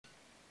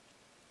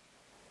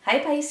Hi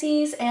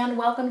Pisces, and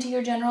welcome to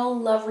your general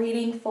love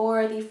reading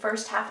for the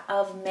first half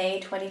of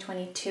May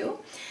 2022.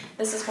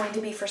 This is going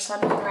to be for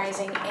Sun, Moon,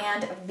 Rising,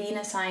 and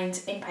Venus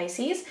signs in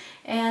Pisces.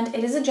 And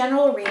it is a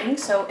general reading,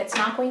 so it's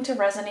not going to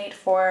resonate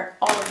for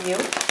all of you.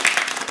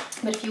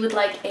 But if you would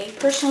like a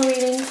personal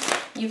reading,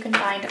 you can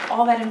find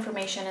all that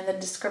information in the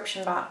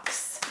description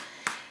box.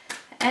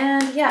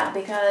 And yeah,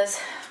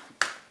 because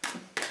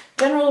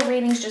general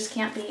readings just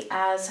can't be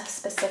as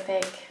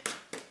specific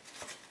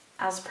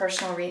as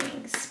personal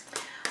readings.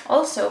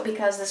 Also,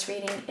 because this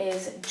reading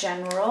is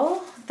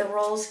general, the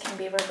roles can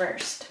be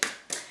reversed.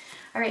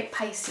 All right,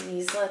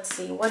 Pisces, let's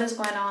see. What is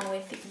going on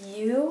with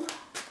you?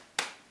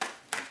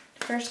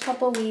 First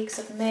couple weeks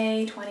of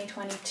May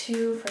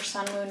 2022 for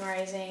Sun, Moon,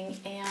 Rising,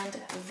 and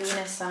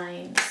Venus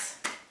signs.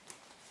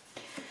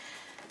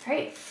 All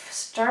right,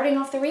 starting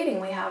off the reading,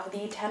 we have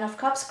the Ten of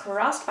Cups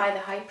crossed by the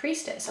High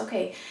Priestess.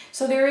 Okay,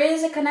 so there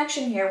is a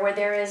connection here where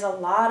there is a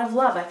lot of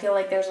love. I feel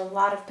like there's a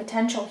lot of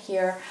potential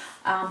here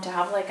to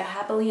have like a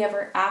happily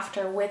ever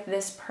after with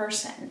this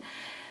person.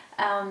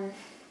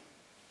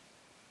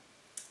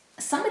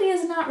 Somebody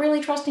is not really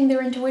trusting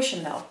their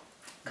intuition though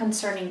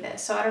concerning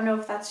this. So I don't know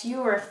if that's you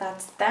or if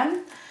that's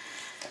them.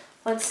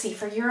 Let's see,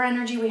 for your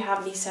energy, we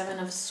have the Seven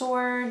of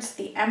Swords,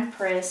 the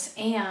Empress,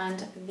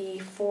 and the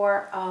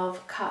Four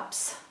of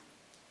Cups.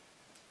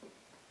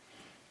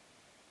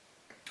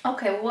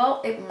 Okay,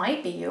 well, it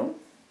might be you.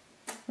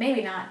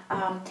 Maybe not.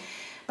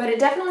 But it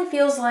definitely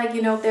feels like,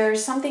 you know,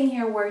 there's something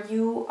here where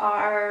you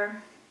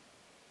are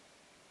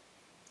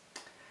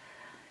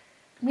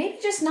maybe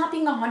just not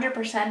being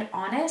 100%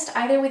 honest,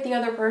 either with the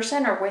other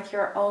person or with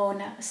your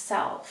own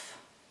self.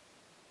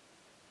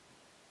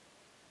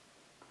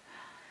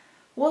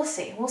 We'll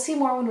see. We'll see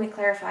more when we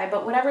clarify.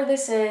 But whatever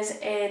this is,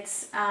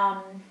 it's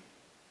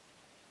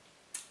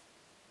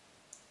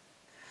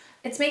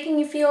making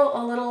you feel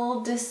a little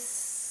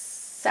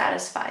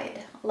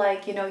dissatisfied.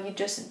 Like, you know, you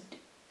just,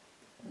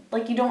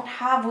 like you don't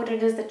have what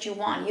it is that you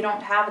want. You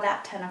don't have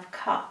that Ten of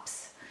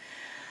Cups.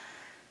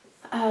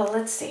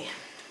 Let's see.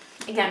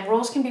 Again,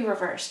 roles can be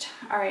reversed.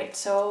 All right,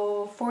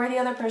 so for the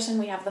other person,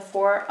 we have the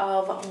Four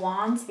of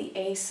Wands, the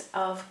Ace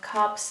of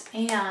Cups,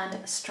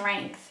 and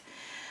Strength.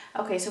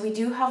 Okay, so we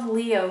do have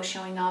Leo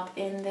showing up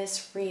in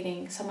this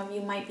reading. Some of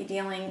you might be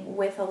dealing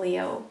with a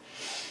Leo.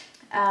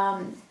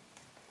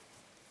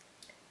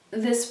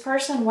 This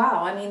person,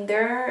 wow, I mean,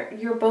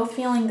 you're both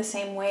feeling the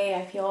same way,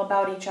 I feel,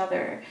 about each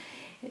other.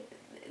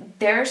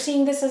 They're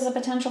seeing this as a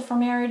potential for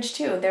marriage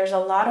too. There's a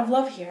lot of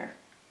love here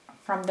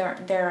from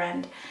their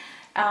end.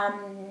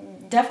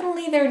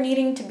 Definitely they're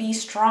needing to be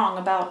strong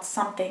about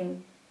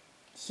something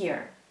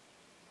here.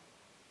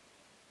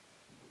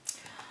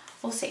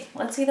 We'll see.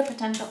 Let's see the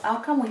potential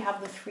outcome. We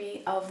have the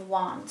Three of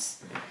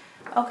Wands.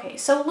 Okay,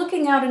 so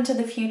looking out into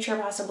the future,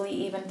 possibly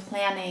even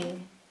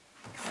planning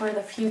for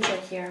the future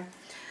here.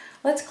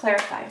 Let's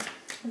clarify.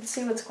 Let's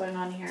see what's going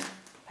on here,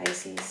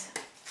 Pisces.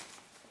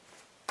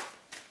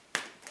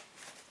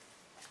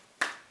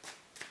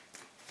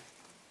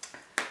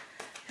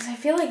 Because I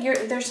feel like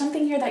there's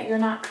something here that you're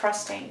not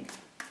trusting.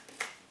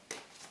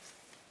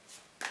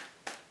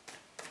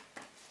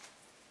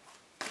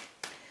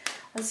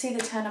 Let's see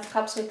the Ten of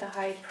Cups with the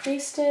High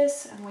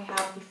Priestess, and we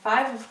have the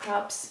Five of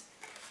Cups,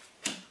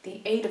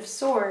 the Eight of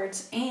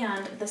Swords,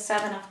 and the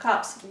Seven of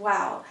Cups.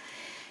 Wow.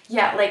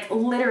 Yeah, like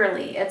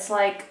literally, it's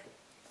like,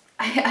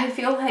 I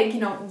feel like, you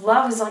know,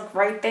 love is like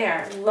right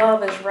there.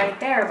 Love is right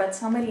there, but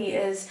somebody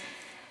is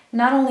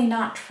not only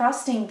not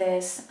trusting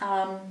this,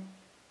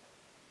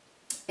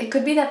 it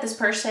could be that this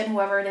person,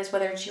 whoever it is,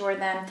 whether it's you or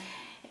them,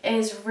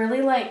 is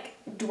really like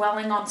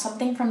dwelling on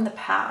something from the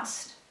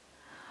past.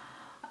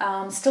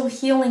 Still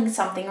healing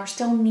something or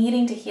still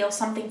needing to heal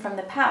something from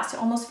the past.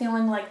 Almost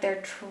feeling like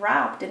they're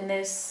trapped in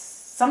this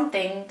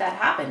something that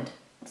happened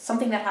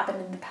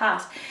in the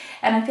past.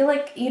 And I feel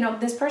like, you know,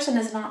 this person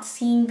is not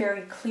seeing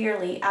very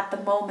clearly at the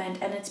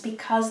moment, and it's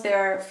because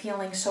they're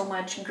feeling so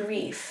much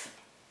grief.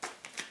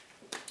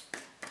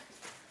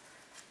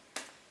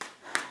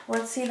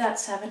 Let's see that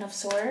Seven of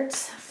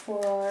Swords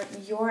for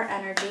your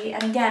energy.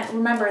 And again,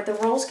 remember, the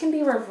roles can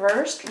be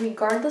reversed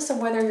regardless of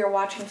whether you're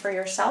watching for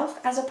yourself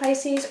as a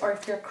Pisces or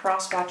if you're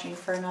cross-watching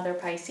for another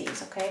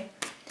Pisces, okay?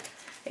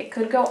 It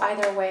could go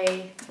either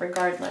way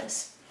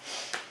regardless.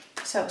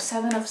 So,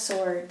 Seven of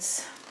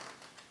Swords,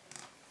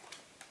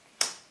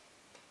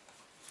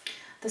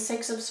 the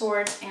Six of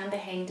Swords, and the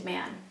Hanged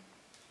Man.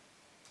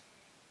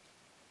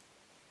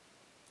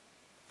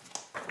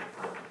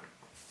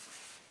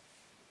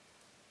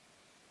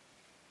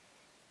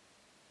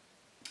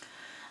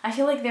 I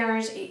feel like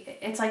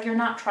it's like you're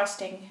not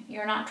trusting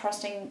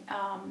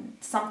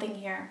something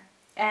here.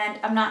 And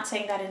I'm not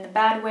saying that in a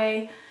bad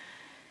way.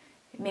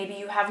 Maybe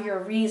you have your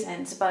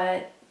reasons,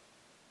 but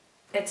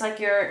it's like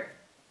you're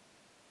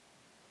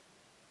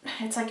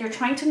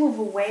trying to move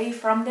away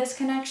from this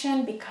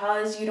connection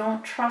because you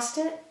don't trust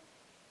it.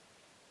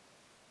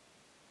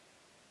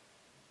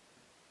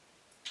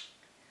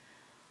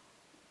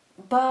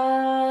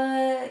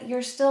 But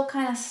you're still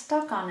kind of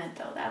stuck on it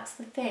though. That's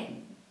the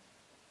thing.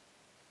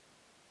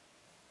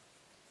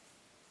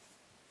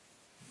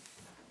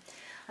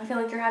 I feel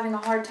like you're having a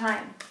hard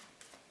time.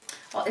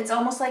 Well, it's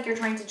almost like you're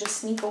trying to just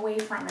sneak away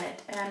from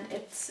it, and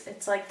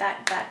it's like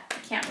that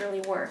can't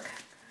really work.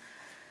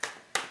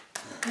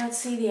 Let's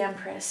see the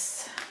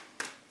Empress.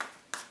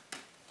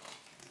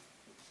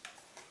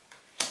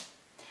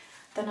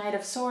 The Knight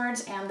of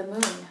Swords and the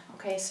Moon.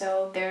 Okay,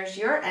 so there's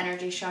your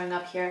energy showing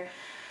up here.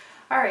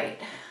 All right.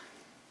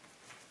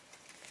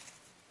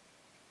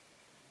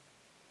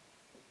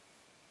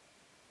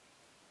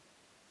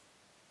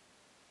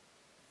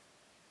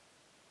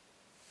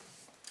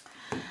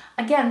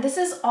 Again, this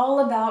is all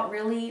about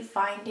really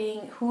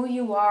finding who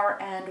you are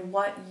and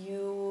what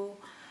you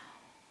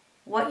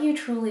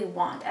truly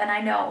want. And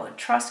I know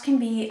trust can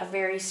be a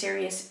very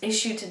serious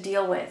issue to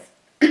deal with.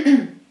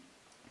 And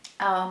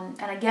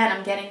again,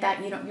 I'm getting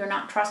that you're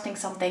not trusting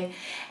something,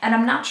 and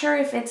I'm not sure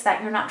if it's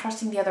that you're not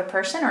trusting the other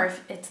person or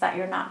if it's that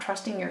you're not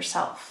trusting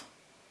yourself.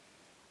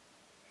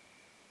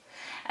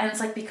 And it's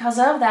like because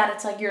of that,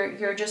 it's like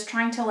you're just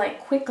trying to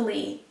like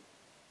quickly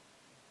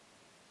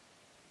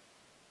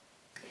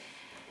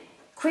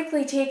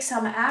take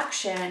some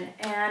action.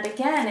 And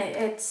again,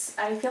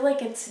 I feel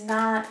like it's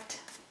not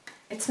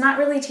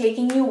really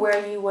taking you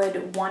where you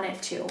would want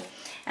it to.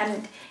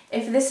 And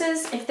if this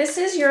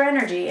is your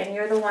energy and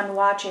you're the one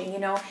watching,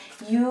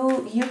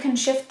 you can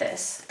shift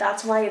this.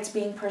 That's why it's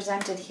being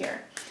presented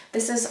here.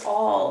 This is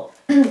all,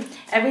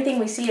 everything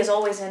we see is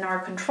always in our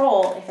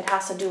control if it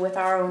has to do with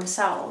our own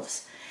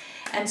selves.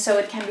 And so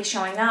it can be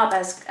showing up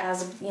as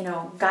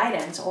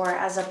guidance or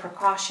as a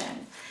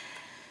precaution.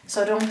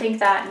 So don't think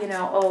that,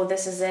 oh,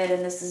 this is it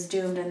and this is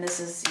doomed and this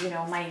is,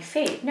 my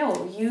fate.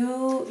 No,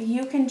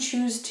 you can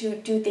choose to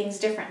do things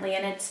differently.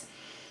 And it's,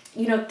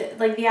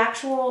 like the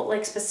actual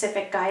like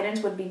specific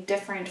guidance would be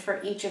different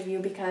for each of you,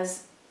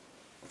 because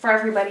for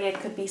everybody it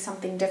could be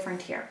something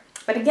different here.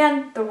 But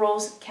again, the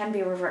roles can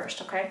be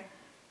reversed, okay?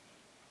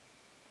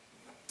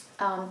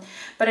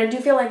 But I do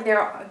feel like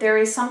there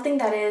is something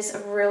that is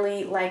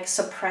really like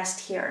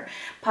suppressed here,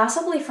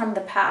 possibly from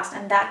the past,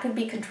 and that could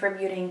be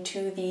contributing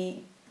to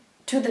the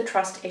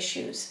trust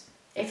issues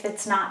if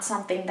it's not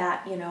something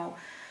that,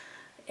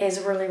 is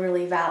really,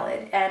 really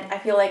valid. And I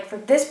feel like for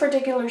this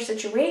particular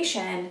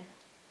situation,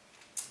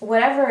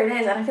 whatever it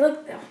is, and I feel like,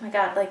 oh my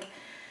God, like,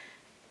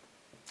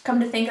 come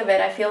to think of it,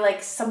 I feel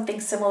like something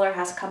similar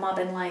has come up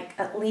in like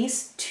at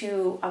least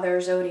 2 other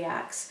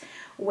zodiacs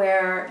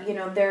where,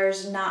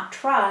 there's not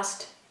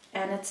trust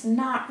and it's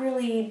not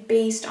really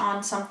based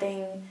on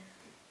something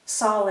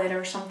solid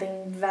or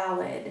something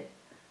valid.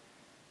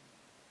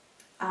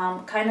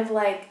 Kind of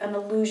like an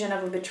illusion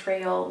of a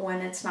betrayal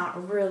when it's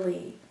not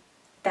really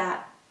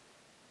that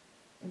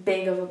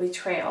big of a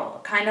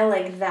betrayal. Kind of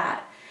like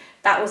that.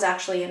 That was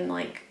actually in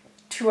like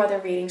 2 other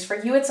readings. For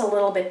you, it's a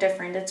little bit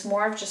different. It's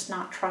more of just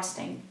not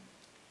trusting.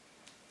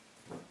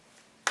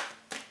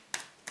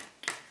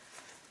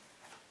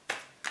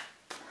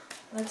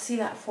 Let's see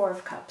that 4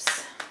 of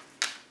Cups.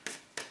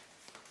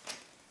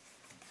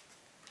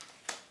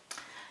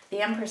 The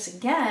Empress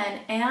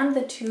again, and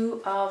the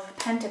 2 of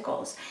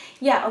Pentacles.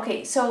 Yeah,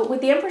 okay, so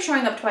with the Empress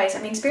showing up twice,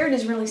 I mean, Spirit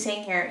is really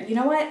saying here, you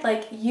know what?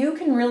 Like, you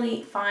can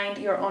really find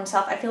your own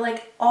self. I feel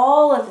like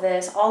all of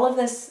this,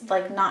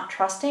 like, not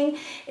trusting,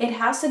 it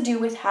has to do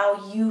with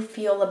how you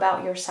feel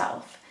about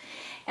yourself.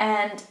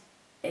 And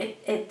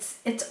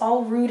it's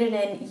all rooted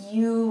in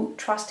you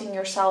trusting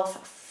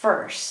yourself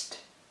first.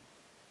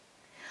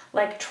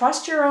 Like,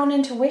 trust your own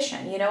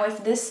intuition.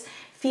 If this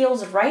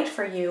feels right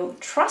for you,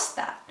 trust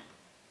that.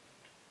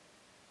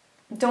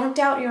 Don't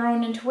doubt your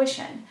own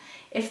intuition.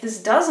 If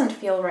this doesn't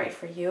feel right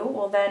for you,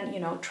 well then,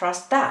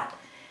 trust that.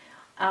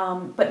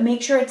 But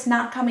make sure it's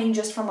not coming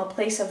just from a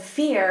place of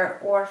fear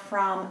or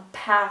from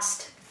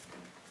past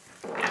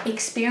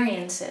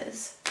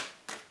experiences.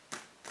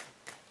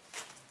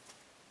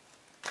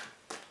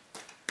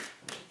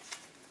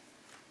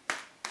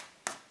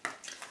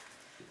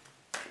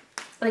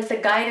 Like the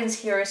guidance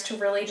here is to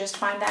really just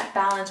find that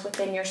balance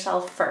within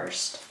yourself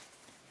first,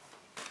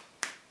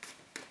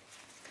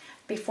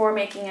 before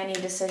making any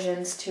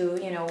decisions to,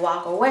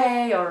 walk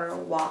away or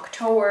walk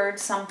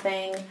towards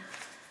something.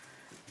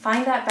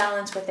 Find that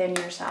balance within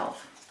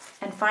yourself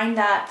and find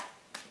that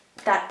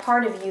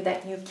part of you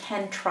that you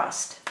can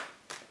trust.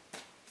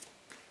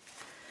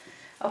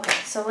 Okay,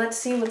 so let's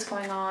see what's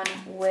going on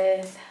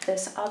with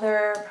this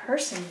other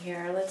person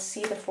here. Let's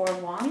see the 4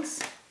 of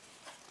Wands.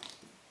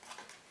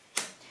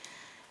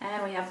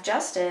 And we have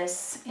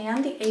Justice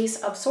and the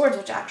Ace of Swords,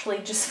 which actually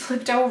just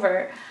flipped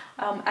over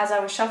as I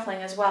was shuffling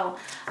as well.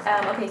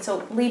 Okay,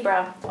 so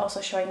Libra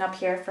also showing up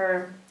here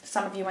for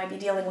some of you might be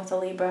dealing with a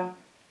Libra.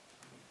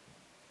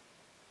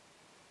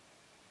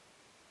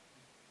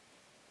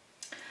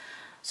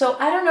 So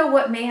I don't know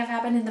what may have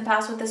happened in the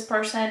past with this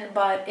person,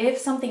 but if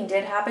something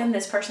did happen,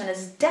 this person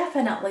is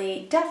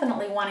definitely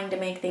wanting to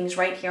make things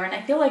right here. And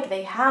I feel like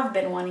they have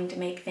been wanting to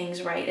make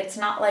things right. It's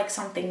not like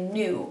something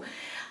new.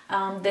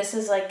 This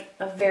is like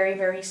a very,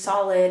 very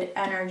solid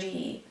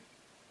energy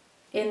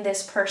in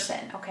this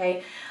person,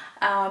 okay?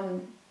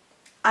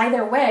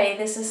 Either way,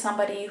 this is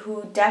somebody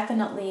who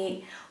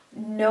definitely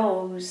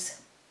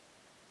knows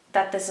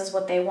that this is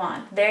what they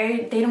want.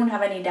 They don't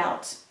have any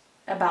doubts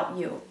about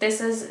you.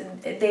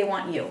 They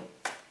want you.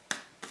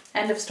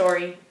 End of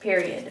story,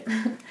 period.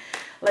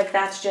 Like,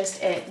 that's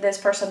just it. This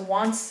person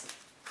wants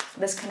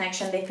this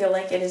connection. They feel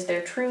like it is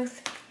their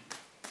truth.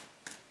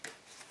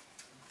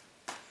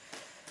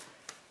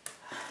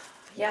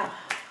 Yeah,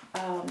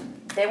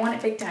 they want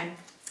it big time.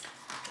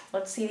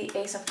 Let's see the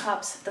Ace of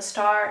Cups, the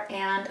Star,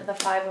 and the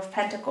Five of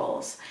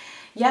Pentacles.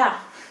 Yeah,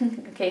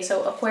 okay,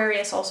 so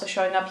Aquarius also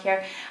showing up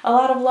here. A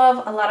lot of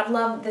love, a lot of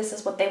love. This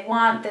is what they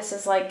want. This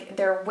is like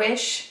their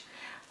wish,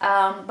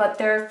 but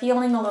they're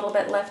feeling a little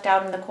bit left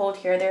out in the cold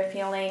here. They're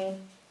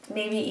feeling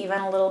maybe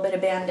even a little bit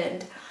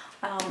abandoned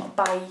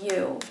by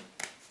you,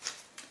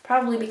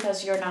 probably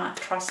because you're not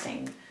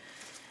trusting.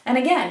 And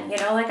again, you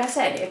know, like I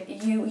said,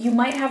 if you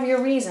might have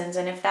your reasons,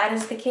 and if that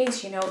is the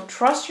case, you know,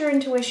 trust your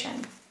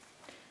intuition.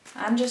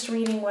 I'm just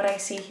reading what I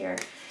see here.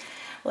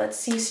 Let's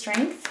see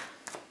strength.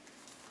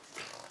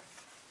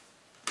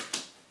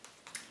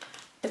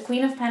 The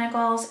Queen of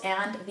Pentacles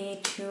and the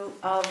Two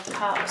of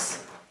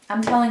Cups.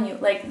 I'm telling you,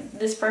 like,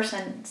 this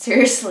person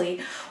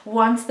seriously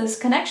wants this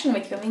connection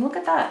with you. I mean, look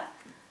at that.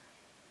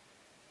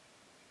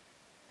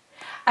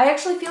 I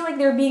actually feel like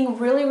they're being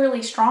really,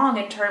 really strong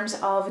in terms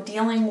of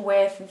dealing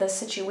with the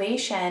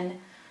situation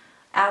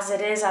as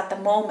it is at the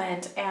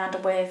moment and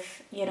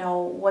with, you know,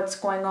 what's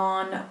going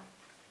on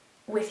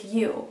with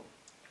you.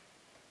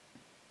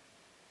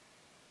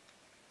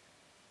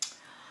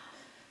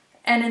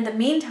 And in the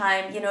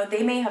meantime, you know,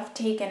 they may have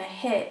taken a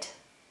hit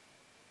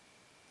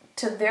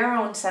to their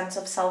own sense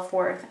of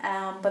self-worth,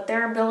 but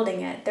they're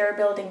building it. They're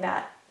building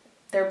that.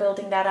 They're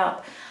building that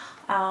up.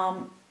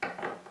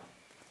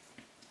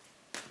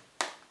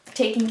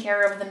 Taking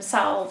care of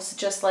themselves,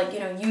 just like, you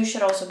know, you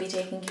should also be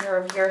taking care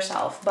of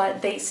yourself,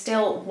 but they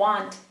still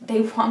want,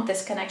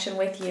 this connection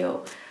with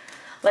you.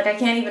 Like, I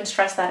can't even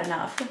stress that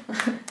enough.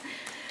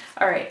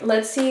 All right,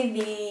 let's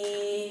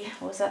see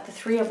what was that? The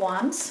Three of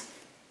Wands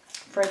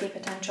for the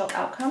potential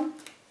outcome.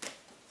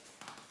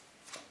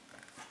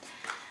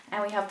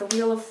 And we have the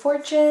Wheel of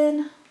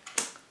Fortune,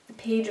 the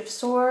Page of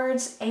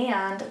Swords,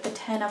 and the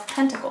Ten of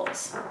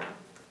Pentacles.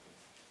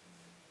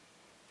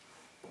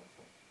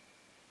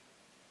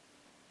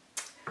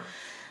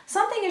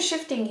 Something is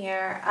shifting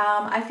here.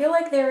 I feel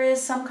like there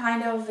is some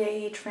kind of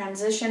a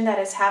transition that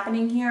is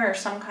happening here, or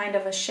some kind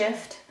of a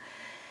shift.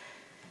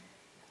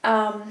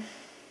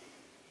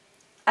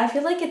 I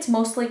feel like it's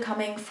mostly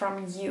coming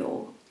from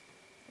you.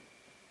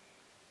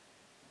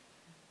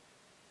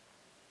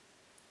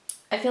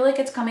 I feel like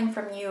it's coming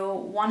from you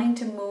wanting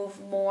to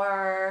move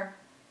more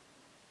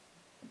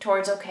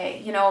towards, okay,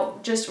 you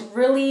know, just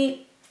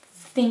really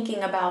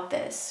thinking about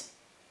this,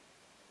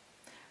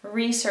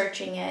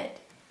 researching it,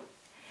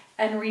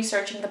 and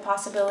researching the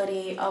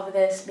possibility of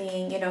this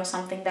being, you know,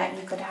 something that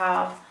you could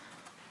have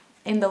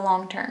in the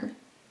long term.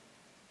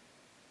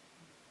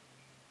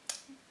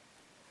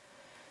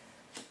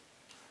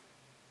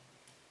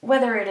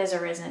 Whether it is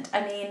or isn't,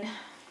 I mean,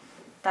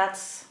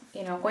 that's,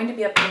 you know, going to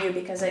be up to you,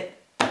 because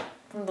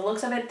from the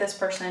looks of it, this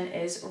person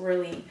is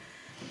really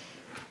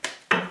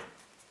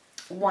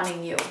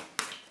wanting you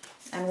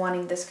and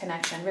wanting this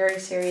connection, very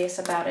serious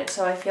about it.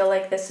 So I feel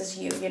like this is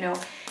you, you know,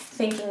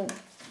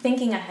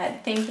 thinking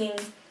ahead, thinking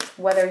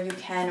whether you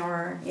can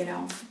or, you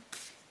know,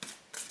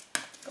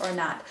 or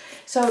not.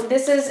 So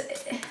this is,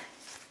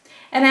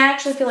 and I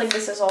actually feel like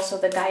this is also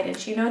the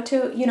guidance, you know,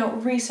 to, you know,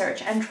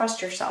 research and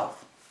trust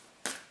yourself.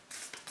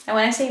 And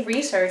when I say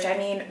research, I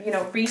mean, you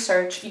know,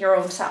 research your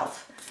own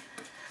self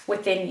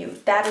within you.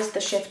 That is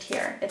the shift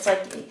here. It's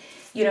like,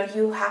 you know,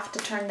 you have to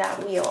turn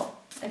that wheel.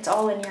 It's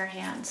all in your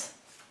hands.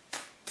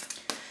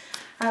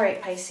 All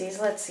right, Pisces,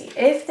 let's see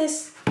if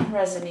this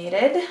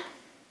resonated.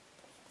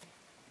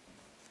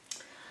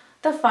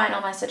 The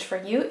final message for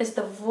you is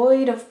the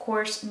Void of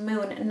Course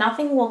Moon.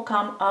 Nothing will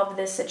come of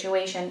this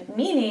situation,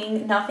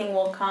 meaning nothing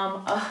will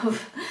come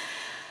of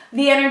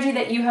the energy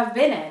that you have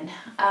been in.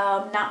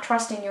 Not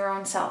trusting your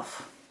own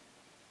self,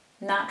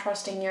 not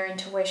trusting your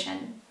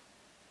intuition,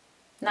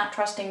 not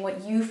trusting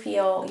what you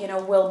feel, you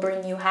know, will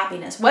bring you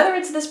happiness, whether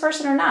it's this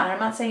person or not. I'm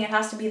not saying it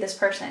has to be this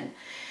person,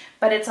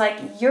 but it's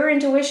like your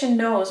intuition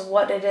knows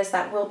what it is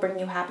that will bring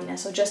you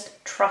happiness. So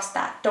just trust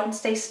that. Don't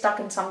stay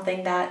stuck in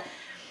something that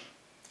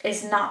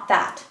is not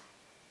that.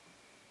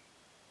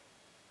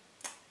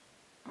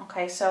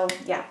 Okay, so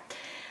yeah,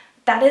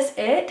 that is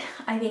it.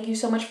 I thank you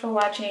so much for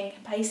watching,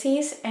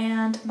 Pisces,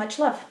 and much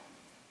love.